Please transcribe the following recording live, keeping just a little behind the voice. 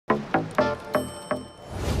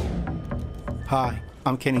Hi,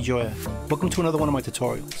 I'm Kenny Joya. Welcome to another one of my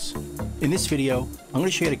tutorials. In this video, I'm going to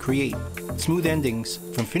show you how to create smooth endings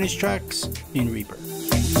from finished tracks in Reaper.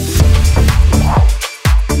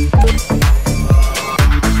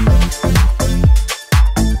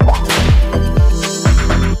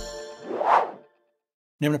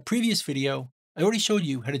 Now in a previous video, I already showed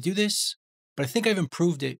you how to do this, but I think I've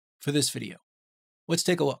improved it for this video. Let's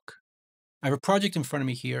take a look. I have a project in front of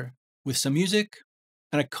me here with some music,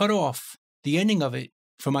 and I cut off the ending of it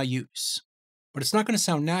for my use. But it's not going to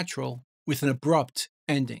sound natural with an abrupt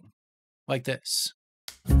ending, like this.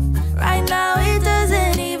 Right now it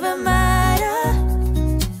doesn't even matter.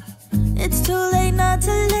 It's too late not to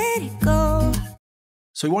let it go.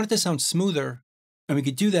 So we want it to sound smoother, and we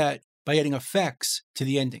could do that by adding effects to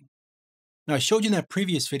the ending. Now I showed you in that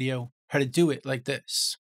previous video how to do it like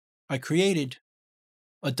this. I created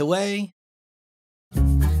a delay.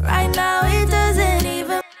 Right now it doesn't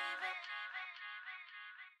even.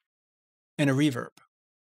 And a reverb.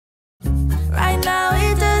 Right now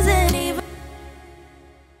it doesn't even.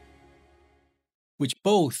 Which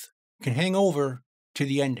both can hang over to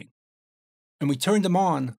the ending. And we turned them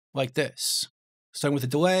on like this. Starting with the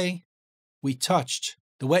delay, we touched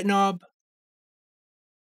the wet knob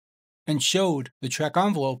and showed the track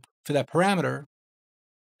envelope for that parameter,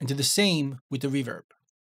 and did the same with the reverb.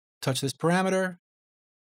 Touch this parameter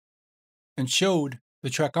and showed the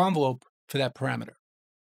track envelope for that parameter,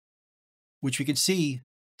 which we could see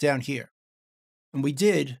down here. And we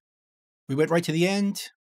went right to the end,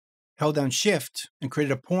 held down Shift, and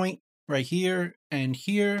created a point right here and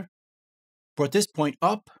here. Brought this point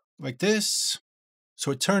up like this,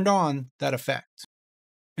 so it turned on that effect.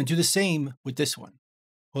 And do the same with this one.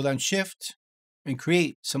 Hold down Shift and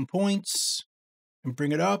create some points and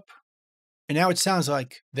bring it up. And now it sounds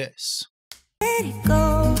like this. Let it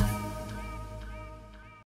go.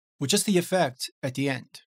 With just the effect at the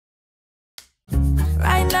end.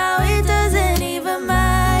 Right now it doesn't even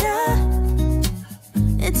matter.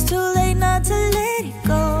 It's too late not to let it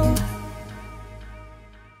go.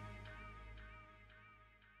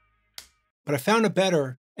 But I found a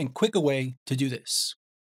better and quicker way to do this.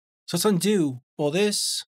 So let's undo all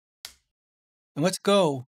this, and let's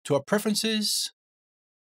go to our preferences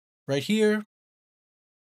right here.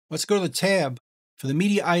 Let's go to the tab for the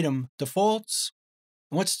media item defaults,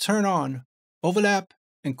 and let's turn on overlap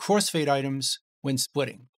and crossfade items when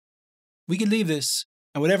splitting. We can leave this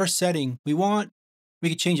at whatever setting we want. We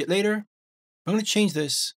can change it later. I'm going to change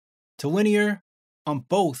this to linear on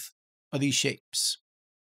both of these shapes.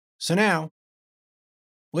 So now,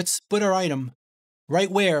 let's split our item right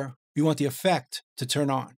where we want the effect to turn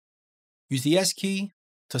on. Use the S key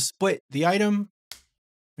to split the item.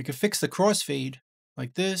 We can fix the crossfade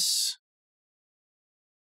like this.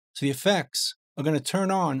 So the effects are going to turn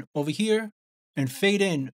on over here and fade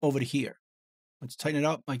in over to here. Let's tighten it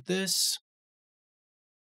up like this.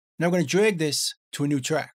 Now we're going to drag this to a new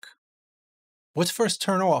track. Let's first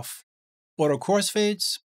turn off auto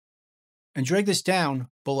crossfades and drag this down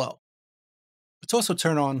below. Let's also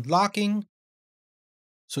turn on locking,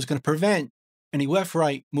 so it's going to prevent any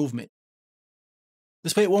left-right movement.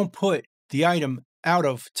 This way it won't put the item out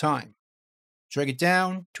of time. Drag it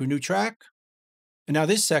down to a new track, and now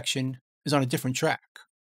this section is on a different track,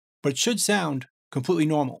 but it should sound completely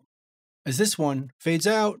normal. As this one fades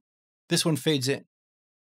out, this one fades in.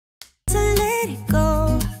 To let it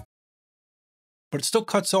go. But it still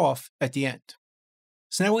cuts off at the end.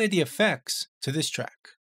 So now we add the effects to this track.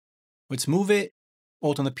 Let's move it,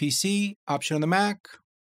 Alt on the PC, Option on the Mac.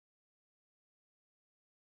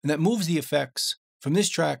 And that moves the effects from this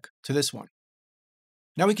track to this one.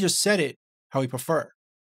 Now we can just set it how we prefer.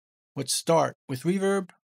 Let's start with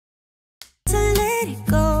reverb. To let it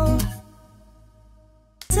go.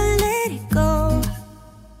 To let it go.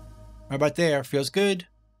 Right about there, feels good.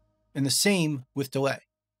 And the same with delay.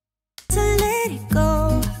 To let it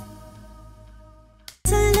go.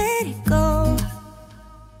 To let it go.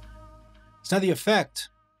 So now the effect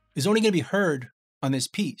is only going to be heard on this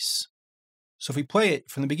piece. So if we play it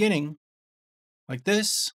from the beginning, like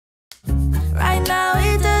this. Right now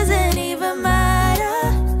it doesn't even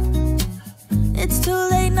matter. It's too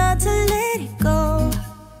late not to let it go.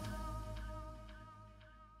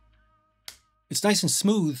 It's nice and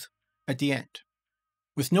smooth at the end,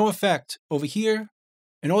 with no effect over here,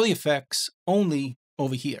 and all the effects only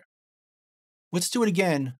over here. Let's do it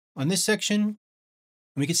again on this section, and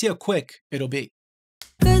we can see how quick it'll be.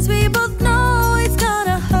 'Cause we both know it's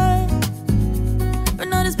gonna hurt, but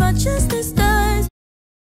not as much as this does.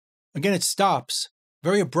 Again, it stops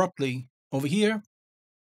very abruptly over here.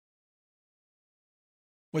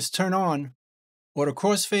 Let's turn on auto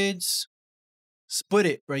crossfades split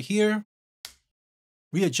it right here,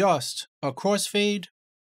 readjust our crossfade,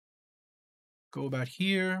 go about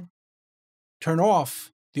here, turn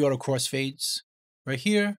off the auto crossfades right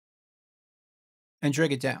here, and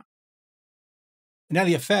drag it down. Now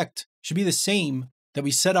the effect should be the same that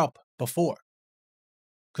we set up before,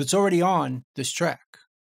 because it's already on this track.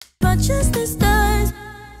 Much as this does,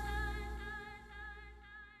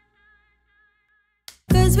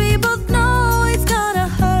 'cause we both know it's gonna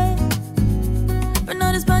hurt, but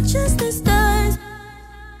not as much as this does.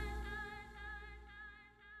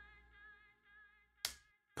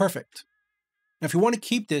 Perfect. Now if you want to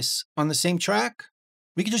keep this on the same track,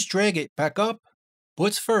 we can just drag it back up, but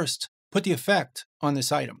let's first put the effect on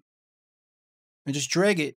this item. And just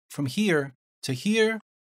drag it from here to here.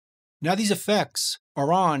 Now these effects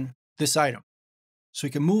are on this item. So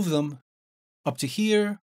we can move them up to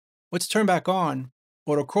here. Let's turn back on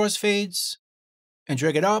auto crossfades and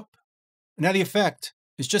drag it up. And now the effect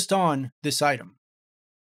is just on this item.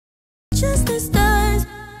 Just this does.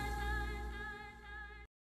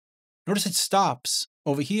 Notice it stops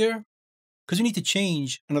over here because we need to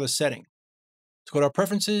change another setting. Let's go to our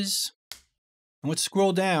preferences and let's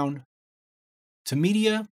scroll down to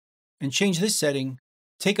media and change this setting,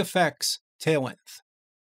 take effects tail length.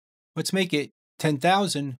 Let's make it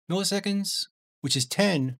 10,000 milliseconds, which is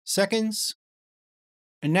 10 seconds.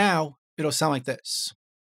 And now it'll sound like this.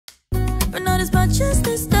 But not as much as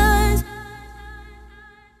this does.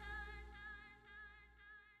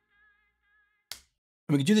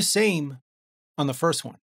 And we can do the same on the first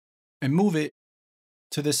one and move it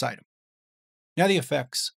to this item. Now the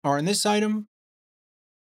effects are in this item.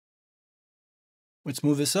 Let's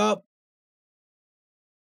move this up.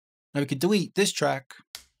 Now we can delete this track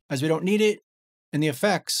as we don't need it, and the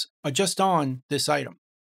effects are just on this item.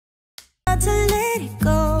 Not to let it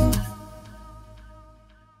go.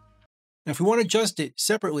 Now if we want to adjust it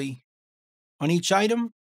separately on each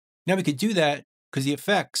item, now we could do that because the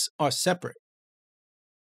effects are separate.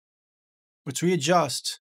 Let's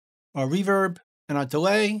readjust our reverb and our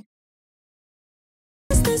delay.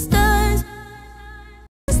 This does.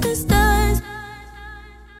 This does.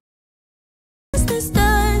 This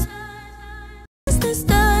does. This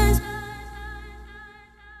does.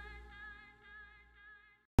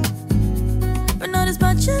 But not as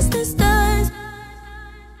much as this does.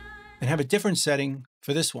 And have a different setting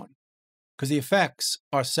for this one because the effects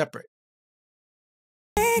are separate.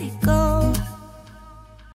 Let it go.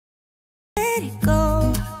 Let it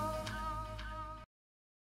go.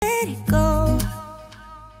 Let it go.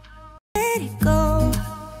 Let it go.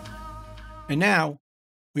 And now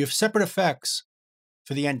we have separate effects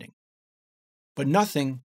for the ending, but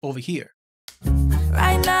nothing over here.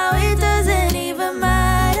 Right now it doesn't even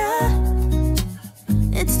matter.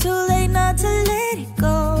 It's too late not to let it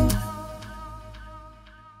go.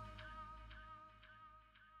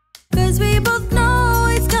 'Cause we both know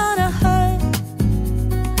it's gonna hurt,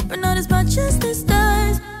 but not as much as this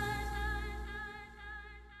does.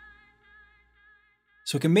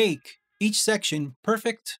 So we can make each section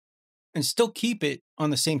perfect and still keep it on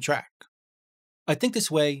the same track. I think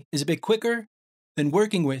this way is a bit quicker than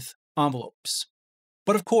working with envelopes.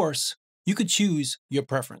 But of course, you could choose your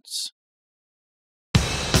preference.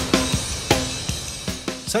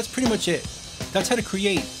 So that's pretty much it. That's how to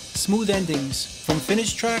create smooth endings from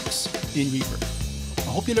finished tracks in Reaper.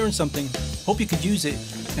 I hope you learned something, hope you could use it,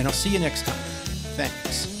 and I'll see you next time.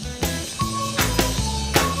 Thanks.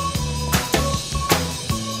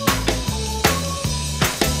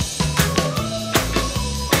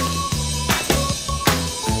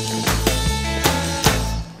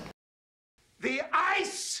 The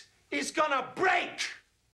ice is gonna break!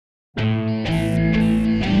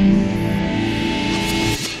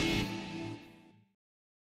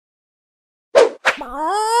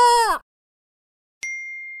 Oh.